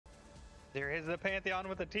There is a Pantheon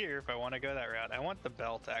with a tier if I want to go that route. I want the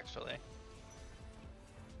belt, actually.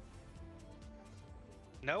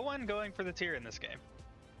 No one going for the tier in this game.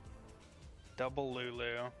 Double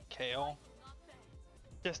Lulu. Kale.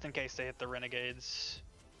 Just in case they hit the Renegades.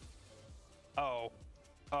 Oh.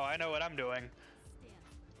 Oh, I know what I'm doing.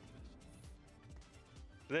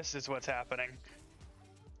 This is what's happening.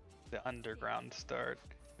 The underground start.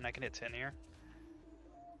 And I can hit 10 here.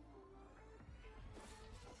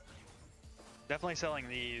 Definitely selling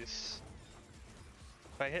these.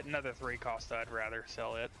 If I hit another 3 cost, I'd rather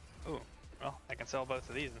sell it. Ooh, well, I can sell both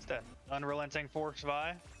of these instead. Unrelenting Force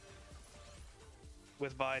Vi.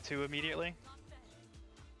 With Vi 2 immediately.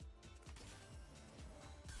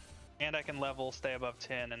 And I can level, stay above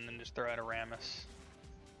 10, and then just throw out a Rammus.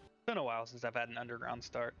 It's been a while since I've had an underground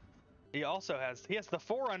start. He also has, he has the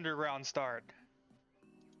 4 underground start.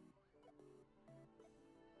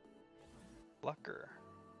 Lucker.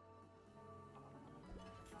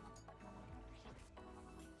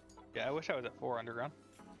 Yeah, I wish I was at 4 underground.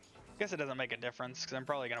 Guess it doesn't make a difference because I'm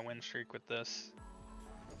probably gonna win streak with this.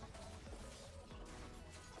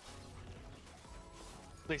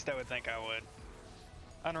 At least I would think I would.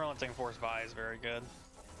 Unrelenting Force Vi is very good.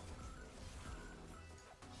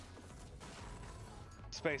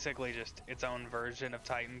 It's basically just its own version of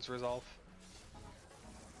Titan's Resolve.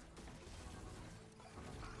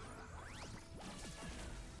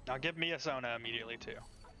 Now give me a Sona immediately too.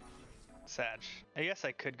 Sag. I guess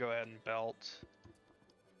I could go ahead and belt.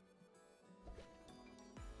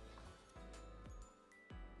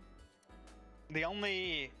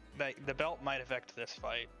 The belt might affect this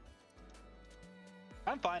fight.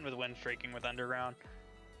 I'm fine with win streaking with underground.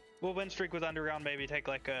 We'll win streak with underground, maybe take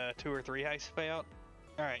like a 2 or 3 heist payout.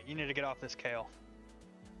 Alright, you need to get off this Kale.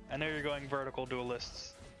 I know you're going vertical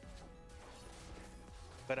duelists,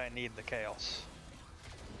 but I need the Kales.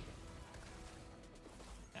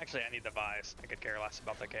 Actually, I need the Vi's. I could care less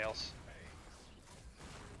about the Kales.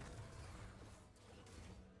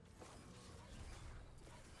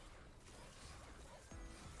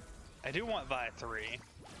 I do want Vi 3.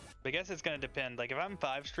 But I guess it's going to depend. Like, if I'm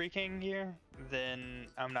 5 streaking here, then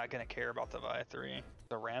I'm not going to care about the Vi 3.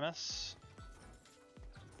 The Rammus.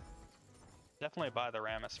 Definitely buy the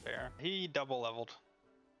Rammus pair. He double leveled.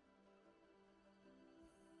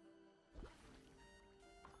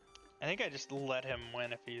 I think I just let him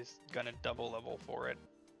win if he's going to double level for it.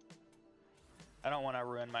 I don't want to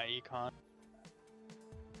ruin my econ.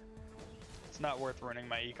 It's not worth ruining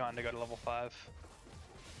my econ to go to level 5.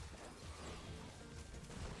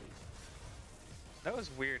 That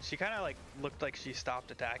was weird. She kind of like looked like she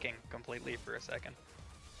stopped attacking completely for a second.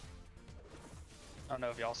 I don't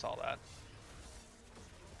know if y'all saw that.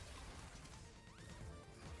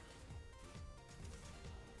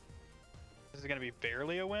 This is gonna be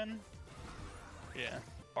barely a win. Yeah.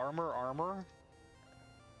 Armor.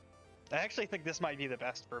 I actually think this might be the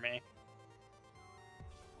best for me.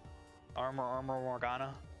 Armor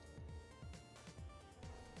Morgana.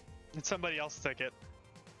 And somebody else took it.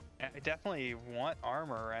 I definitely want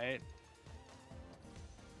armor, right?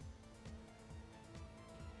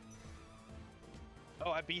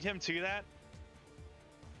 Oh, I beat him to that?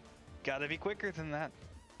 Gotta be quicker than that.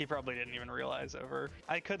 He probably didn't even realize over.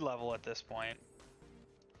 I could level at this point.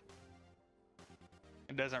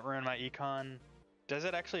 It doesn't ruin my econ. Does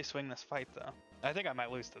it actually swing this fight though? I think I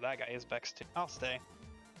might lose to that guy. His Bex too. I'll stay.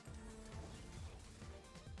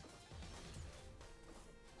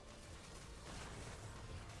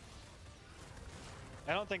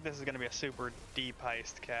 I don't think this is going to be a super deep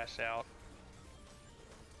heist cash out.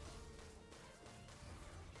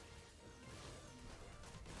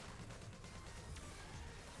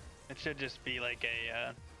 It should just be like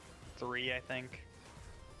a 3, I think.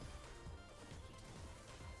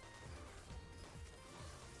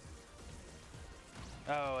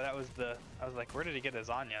 Oh, that was the... I was like, where did he get his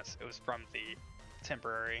Anyas? It was from the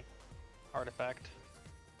temporary artifact.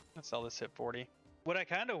 Let's sell this hit 40. What I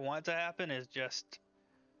kind of want to happen is just...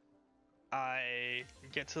 I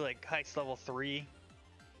get to like heist level 3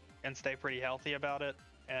 and stay pretty healthy about it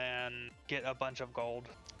and get a bunch of gold.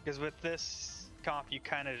 Because with this comp, you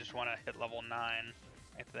kind of just want to hit level 9,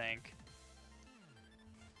 I think.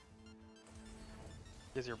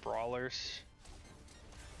 These are brawlers.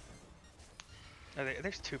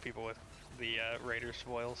 There's 2 people with the Raider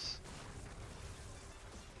spoils.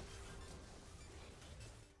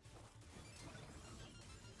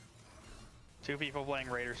 Two people playing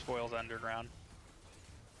Raider spoils underground.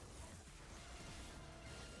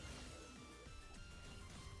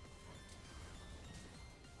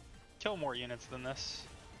 Kill more units than this.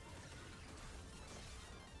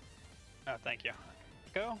 Oh, thank you.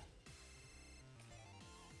 Go.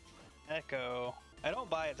 Echo. I don't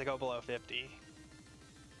buy it to go below 50. If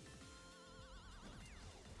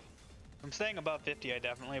I'm staying above 50, I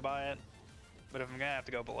definitely buy it. But if I'm gonna have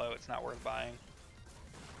to go below, it's not worth buying.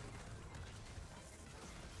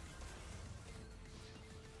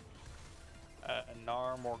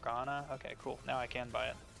 Nar Morgana. Okay, cool. Now I can buy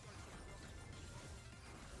it.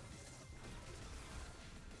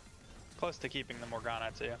 Close to keeping the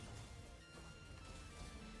Morgana too.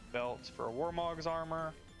 Belts for Warmog's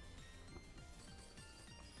armor.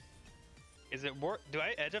 Is it worth? Do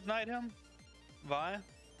I Edge of Knight him? Vi?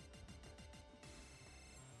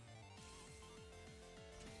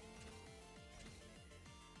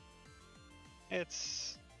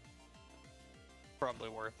 It's probably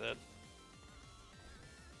worth it.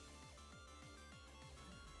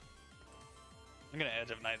 I'm gonna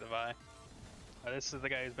Edge of Knight the Vi. This is the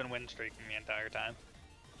guy who's been win streaking the entire time.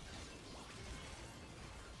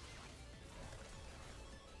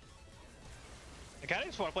 I kinda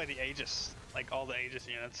just wanna play the Aegis, like all the Aegis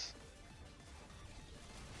units.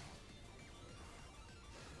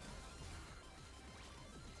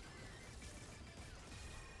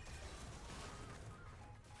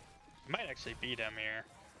 I might actually beat him here.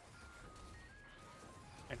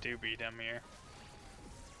 I do beat him here.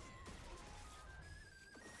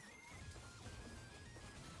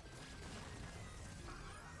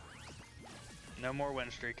 No more win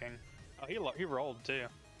streaking. Oh, he rolled too.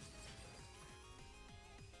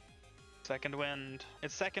 Second wind.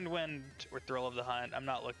 It's second wind or Thrill of the Hunt. I'm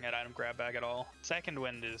not looking at item grab bag at all. Second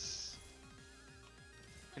wind is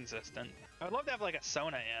consistent. I would love to have like a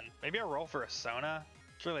Sona in. Maybe I'll roll for a Sona.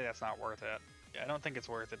 Surely that's not worth it. Yeah, I don't think it's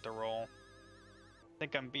worth it to roll. I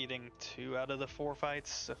think I'm beating 2 out of the 4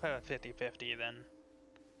 fights. If I have a 50-50, then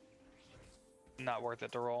not worth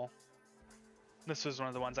it to roll. This was one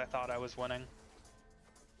of the ones I thought I was winning.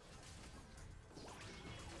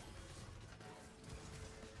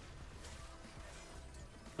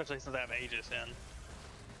 Especially since I have Aegis in.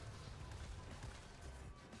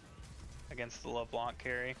 Against the LeBlanc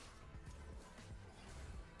carry.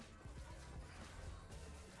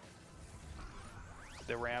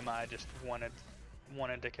 The Ram I just wanted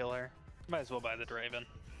to kill her. Might as well buy the Draven.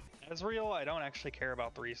 Ezreal, I don't actually care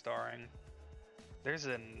about 3-starring. There's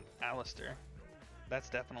an Alistair. That's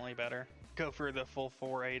definitely better. Go for the full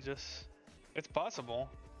 4 Aegis. It's possible.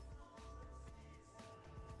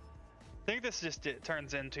 I think this just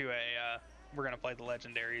turns into a, we're gonna play the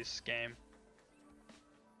Legendaries game.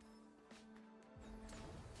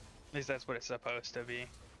 At least that's what it's supposed to be.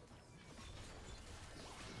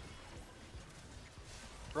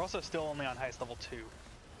 We're also still only on highest level 2.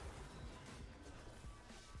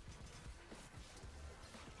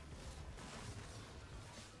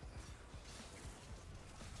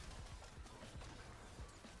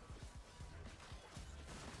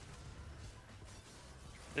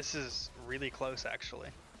 This is really close, actually.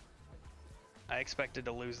 I expected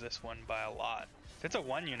to lose this one by a lot. If it's a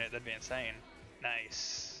 1 unit, that'd be insane.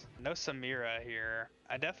 Nice. No Samira here.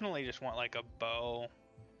 I definitely just want like a bow.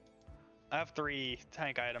 I have 3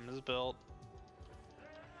 tank items built.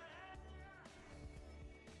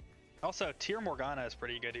 Also, Tier Morgana is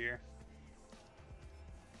pretty good here.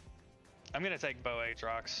 I'm gonna take bow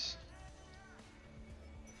Aatrox.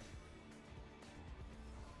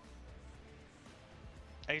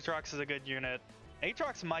 Aatrox is a good unit.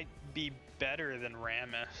 Aatrox might be better than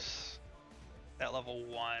Rammus at level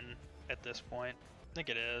 1 at this point. I think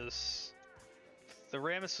it is. The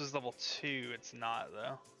Rammus was level 2, it's not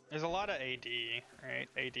though. There's a lot of AD, right?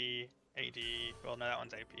 AD. Well, no, that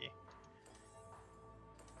one's AP.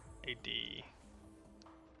 AD.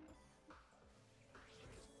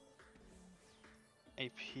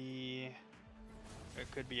 AP.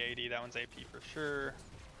 It could be AD, that one's AP for sure.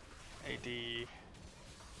 AD.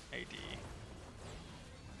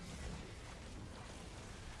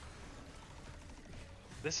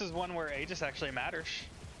 This is one where Aegis actually matters.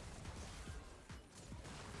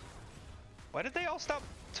 Why did they all stop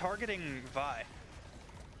targeting Vi?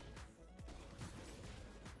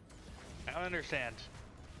 I don't understand.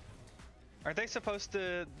 Aren't they supposed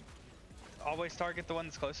to always target the one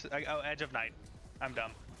that's closest? Oh, Edge of Night. I'm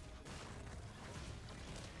dumb.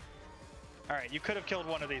 Alright, you could have killed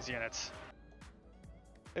one of these units.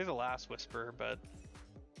 There's a Last Whisper, but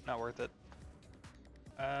not worth it.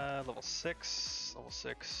 Level 6, level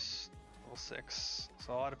 6, level 6.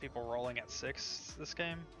 So a lot of people rolling at 6 this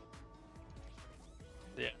game.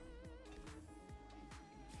 Yeah.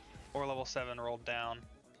 Or level 7 rolled down.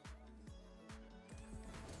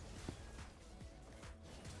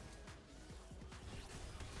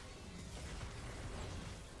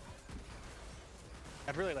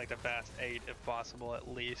 I'd really like to fast 8 if possible,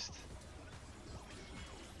 at least.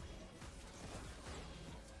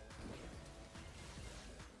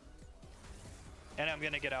 And I'm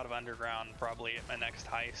gonna get out of underground probably at my next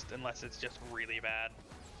heist, unless it's just really bad.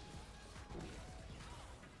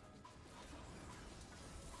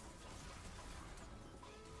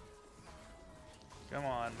 Come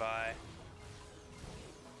on, Vi.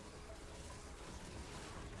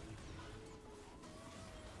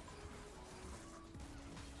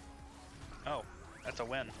 Oh, that's a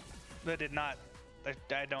win. That did not.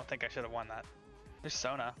 I don't think I should have won that. There's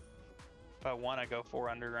Sona. If I want to go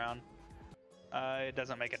 4 underground, it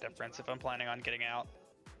doesn't make a difference if I'm planning on getting out.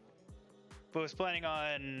 If I was planning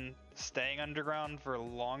on staying underground for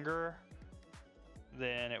longer,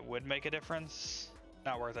 then it would make a difference.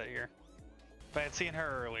 Not worth it here. If I had seen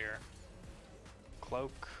her earlier.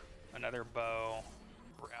 Cloak, another bow,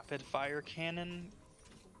 rapid fire cannon.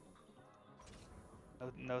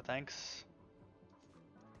 No thanks.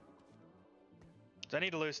 So I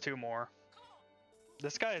need to lose 2 more.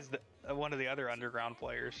 This guy is one of the other underground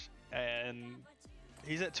players, and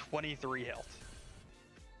he's at 23 health.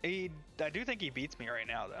 I do think he beats me right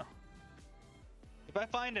now, though. If I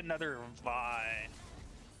find another Vi,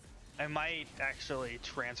 I might actually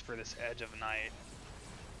transfer this Edge of Night.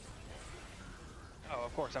 Oh,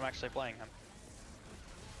 of course, I'm actually playing him.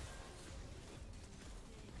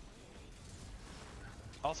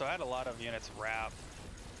 Also, I had a lot of units wrap.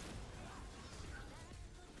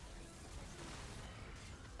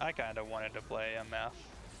 I kind of wanted to play MF.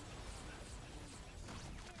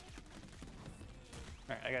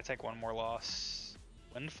 Alright, I gotta take 1 more loss.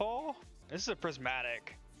 Windfall? This is a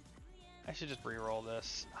prismatic. I should just re-roll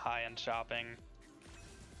this. High-end shopping.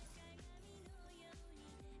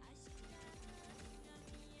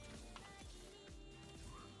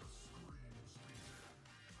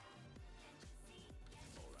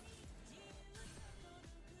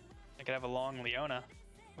 I could have a long Leona.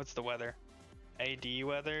 What's the weather? AD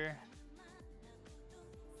weather?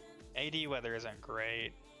 AD weather isn't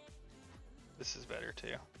great. This is better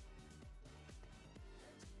too.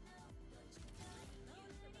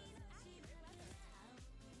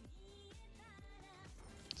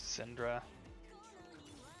 Syndra.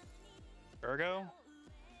 Urgo?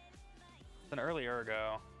 It's an early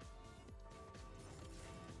Urgo.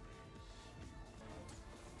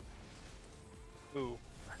 Ooh,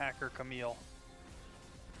 Hacker Camille.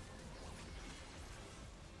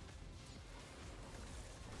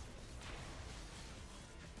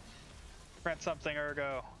 Print something,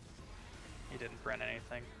 Urgo. He didn't print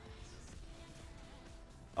anything.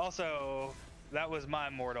 Also, that was my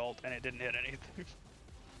Mortalt and it didn't hit anything.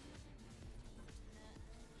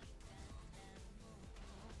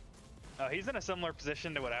 Oh, he's in a similar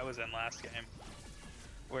position to what I was in last game.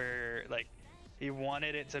 Where, like, he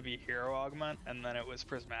wanted it to be Hero Augment and then it was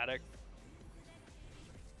Prismatic.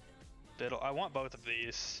 Fiddle. I want both of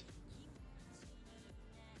these.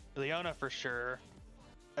 Leona for sure.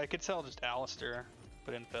 I could sell just Alistair,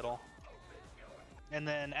 put in Fiddle. And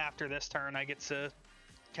then after this turn I get to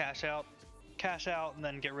cash out and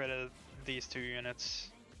then get rid of these 2 units.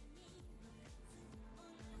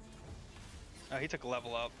 Oh, he took a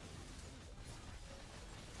level up.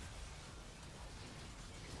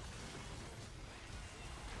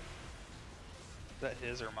 Is that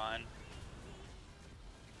his or mine?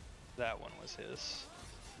 That one was his.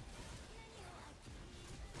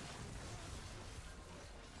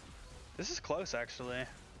 This is close, actually.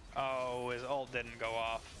 Oh, his ult didn't go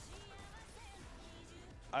off.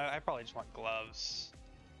 I probably just want gloves.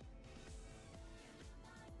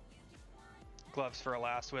 Gloves for a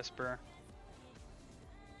Last Whisper.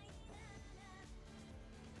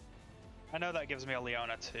 I know that gives me a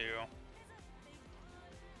Leona too.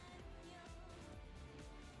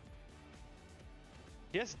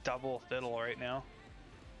 He has double Fiddle right now.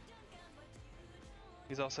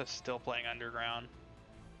 He's also still playing Underground.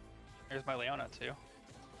 There's my Leona too.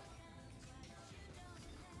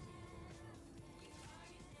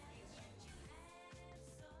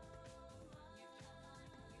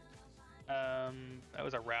 That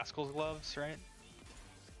was a Rascal's Gloves, right?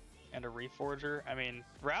 And a Reforger. I mean,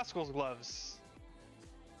 Rascal's Gloves.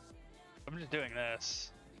 I'm just doing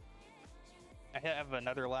this. I have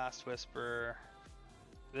another Last Whisper.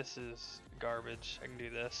 This is garbage. I can do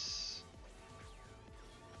this.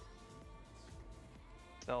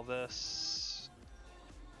 Sell this.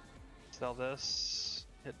 Sell this.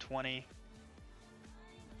 Hit 20.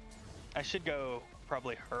 I should go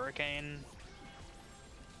probably Hurricane.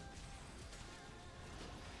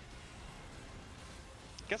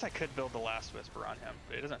 Guess I could build the Last Whisper on him,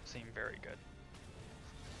 but it doesn't seem very good.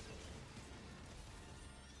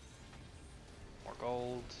 More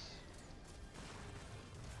gold.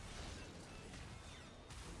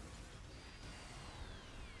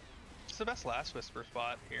 the best Last Whisper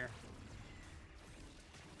spot here?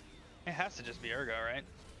 It has to just be Ergo, right?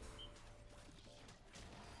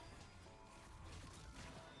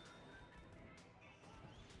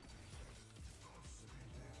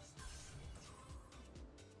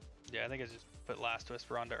 Yeah, I think it's just put Last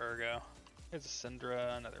Whisper onto Ergo. Here's a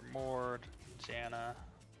Syndra, another Mord, Janna.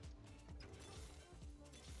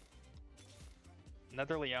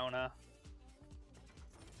 Another Leona.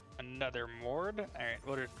 Another Mord.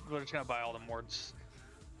 Alright, we're just gonna buy all the Mords.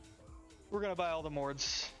 We're gonna buy all the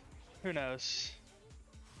Mords. Who knows?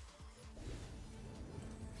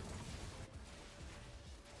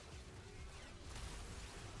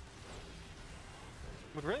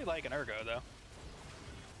 Would really like an Ergo though.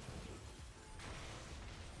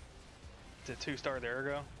 To 2-star the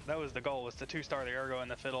Ergo. That was the goal, was to 2-star the Ergo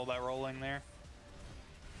and the Fiddle by rolling there.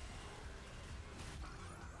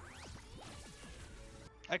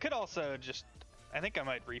 I could also just, I think I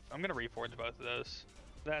might I'm gonna reforge both of those.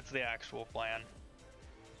 That's the actual plan.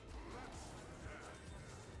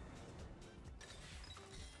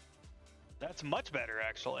 That's much better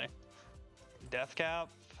actually. Death Cap,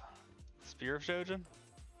 Spear of Shojin,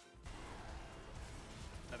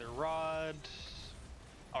 another Rod,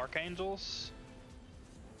 Archangels,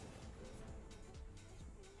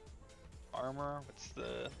 armor. What's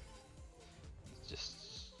the? It's just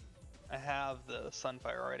I have the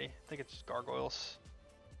Sunfire already. I think it's just Gargoyles.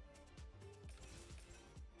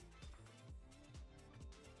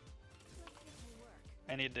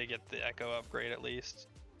 I need to get the Echo upgrade at least.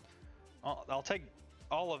 I'll take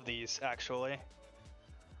all of these actually.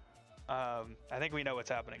 I think we know what's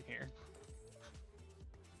happening here.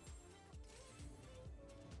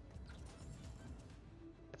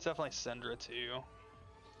 It's definitely Syndra too.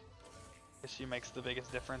 Because she makes the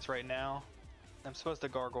biggest difference right now. I'm supposed to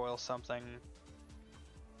gargoyle something.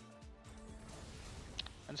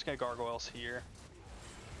 I'm just gonna gargoyles here.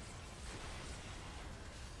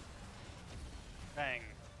 Dang.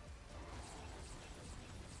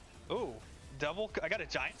 Ooh, I got a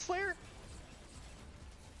Giant Slayer?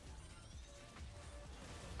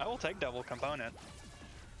 I will take double component.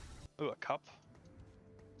 Ooh, a cup.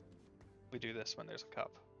 We do this when there's a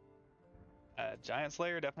cup. Giant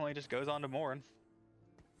Slayer definitely just goes on to Morn.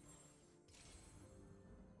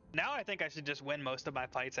 Now I think I should just win most of my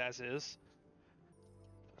fights as is.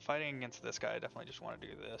 Fighting against this guy, I definitely just want to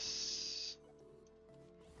do this.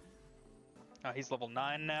 Oh, he's level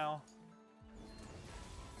 9 now.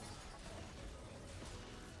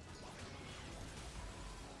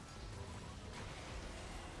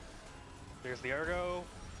 There's the Ergo.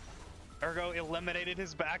 Ergo eliminated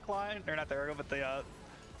his backline. Or not the Ergo, but the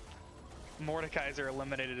Mordekaiser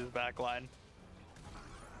eliminated his backline.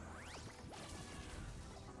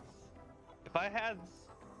 If I had...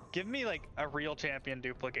 Give me like a real champion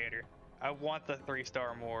duplicator. I want the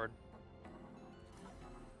 3-star Mord.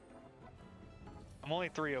 I'm only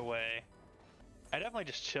 3 away. I definitely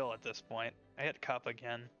just chill at this point. I hit Cup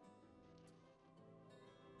again.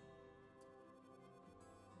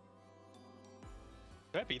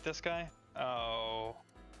 Did I beat this guy? Oh,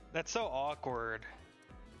 that's so awkward.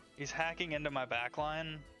 He's hacking into my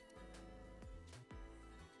backline.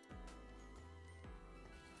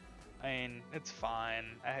 I mean, it's fine.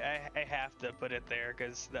 I have to put it there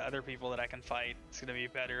because the other people that I can fight, it's gonna be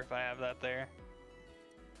better if I have that there.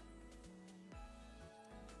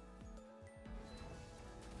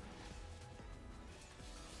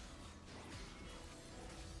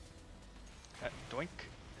 Doink.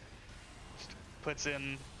 Just puts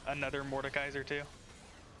in another Mordekaiser too.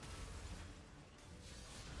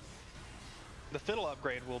 The Fiddle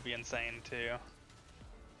upgrade will be insane too.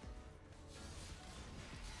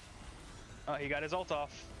 Oh, he got his ult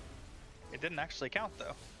off. It didn't actually count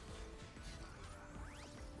though.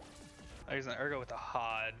 Oh, he's an Ergo with a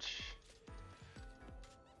Hodge.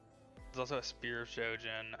 There's also a Spear of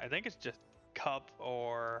Shojin. I think it's just Cup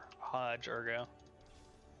or Hodge Ergo.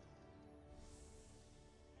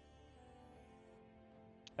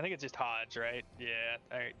 I think it's just Hodge, right? Yeah.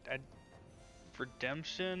 Alright.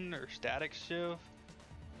 Redemption or Static Shiv?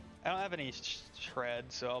 I don't have any shred,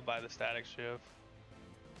 so I'll buy the Static Shiv.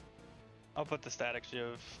 I'll put the Static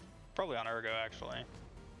Shiv probably on Ergo actually.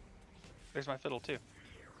 There's my Fiddle too.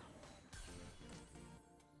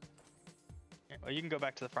 Well, you can go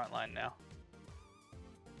back to the front line now.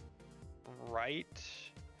 Right,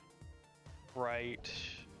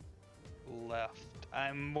 left.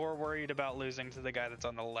 I'm more worried about losing to the guy that's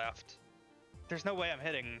on the left. There's no way I'm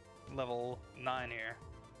hitting level 9 here.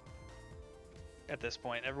 At this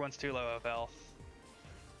point, everyone's too low of health.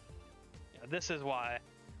 Yeah, this is why.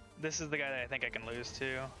 This is the guy that I think I can lose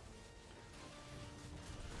to.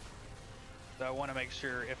 So I want to make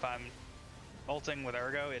sure if I'm ulting with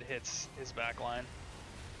Ergo, it hits his back line.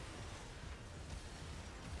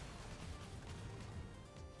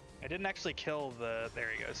 I didn't actually kill the... There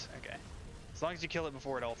he goes. Okay. As long as you kill it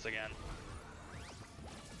before it ults again.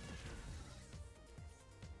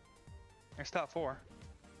 There's top 4.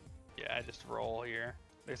 Yeah, I just roll here.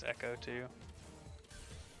 There's Echo too.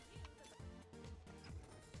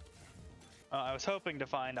 I was hoping to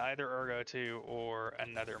find either Ergo 2 or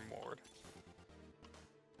another Mord.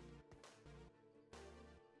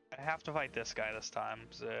 I have to fight this guy this time,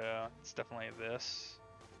 so it's definitely this.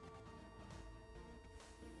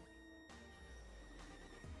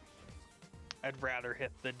 I'd rather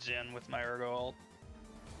hit the Jhin with my Ergo ult.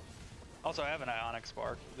 Also, I have an Ionic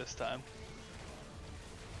Spark this time.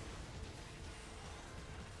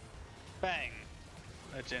 Bang!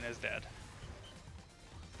 The Jhin is dead.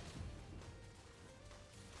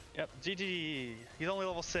 Yep, GG! He's only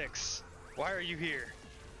level 6. Why are you here?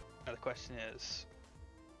 Now the question is,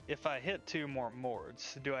 if I hit 2 more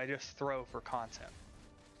Mords, do I just throw for content?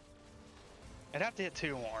 I'd have to hit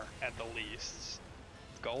 2 more at the least.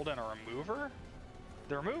 Gold and a remover?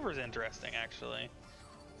 The remover's interesting, actually.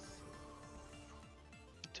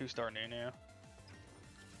 2-star Nunu.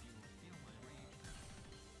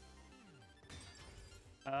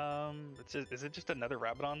 Is it just another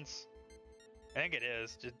Rabadons? I think it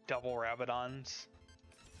is, just double Rabadons.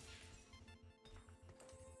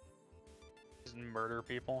 Just murder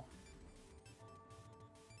people.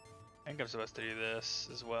 I think I'm supposed to do this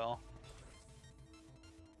as well.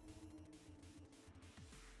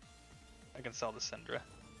 I can sell the Syndra.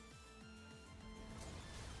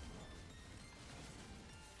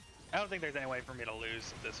 I don't think there's any way for me to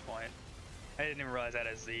lose at this point. I didn't even realize that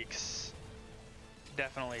as Zeke's.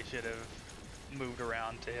 Definitely should have moved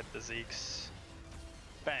around to hit the Zeke's.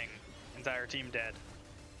 Bang. Entire team dead.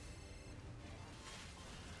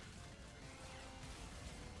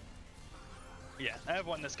 Yeah, I have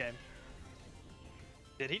won this game.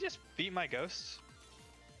 Did he just beat my ghosts?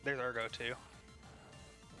 There's Ergo too.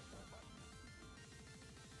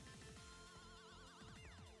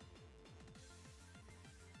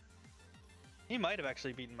 He might have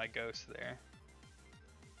actually beaten my ghost there.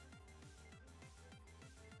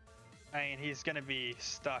 I mean, he's gonna be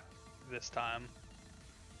stuck this time.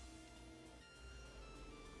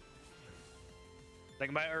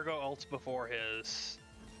 Like, my Ergo ults before his.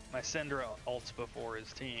 My Syndra ults before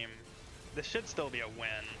his team. This should still be a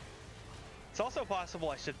win. It's also possible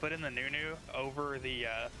I should put in the Nunu over the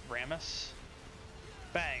Rammus.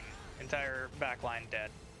 Bang! Entire backline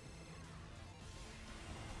dead.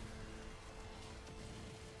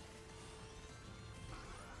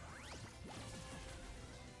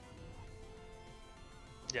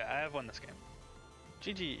 Yeah, I have won this game.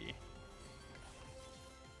 GG.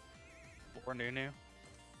 Or Nunu.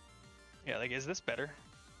 Yeah, like, is this better?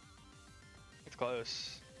 It's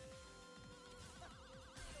close.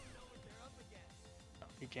 Oh,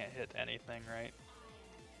 he can't hit anything, right?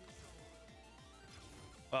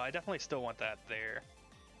 Well, I definitely still want that there.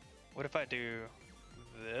 What if I do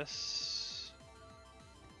this?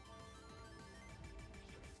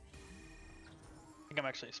 I think I'm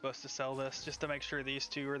actually supposed to sell this just to make sure these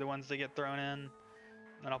two are the ones that get thrown in.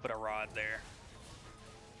 Then I'll put a rod there.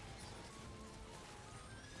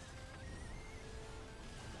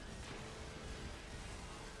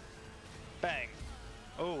 Bang.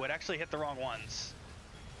 Oh, it actually hit the wrong ones.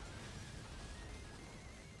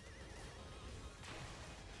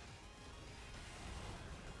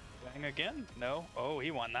 Bang again? No. Oh, he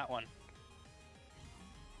won that one.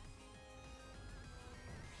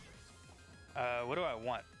 What do I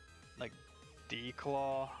want? Like,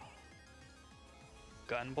 Declaw?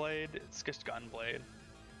 Gunblade? It's just Gunblade.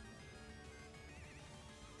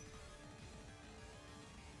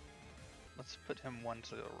 Let's put him one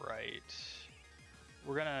to the right.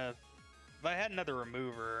 We're gonna... If I had another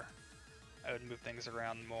remover, I would move things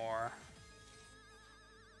around more.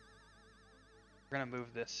 We're gonna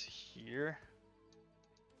move this here.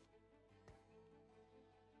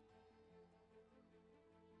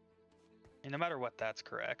 And no matter what, that's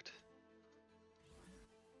correct.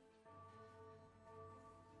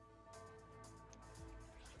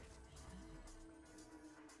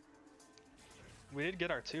 We did get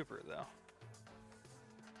our Tuber though.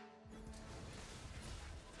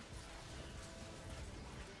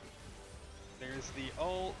 There's the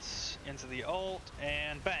ult, into the ult,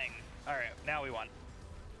 and bang! Alright, now we won.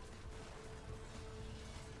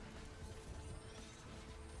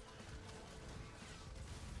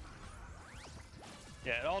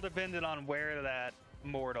 Yeah, it all depended on where that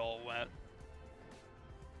mortal went.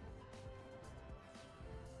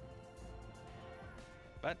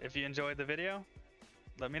 But if you enjoyed the video,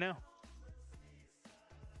 let me know.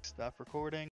 Stop recording.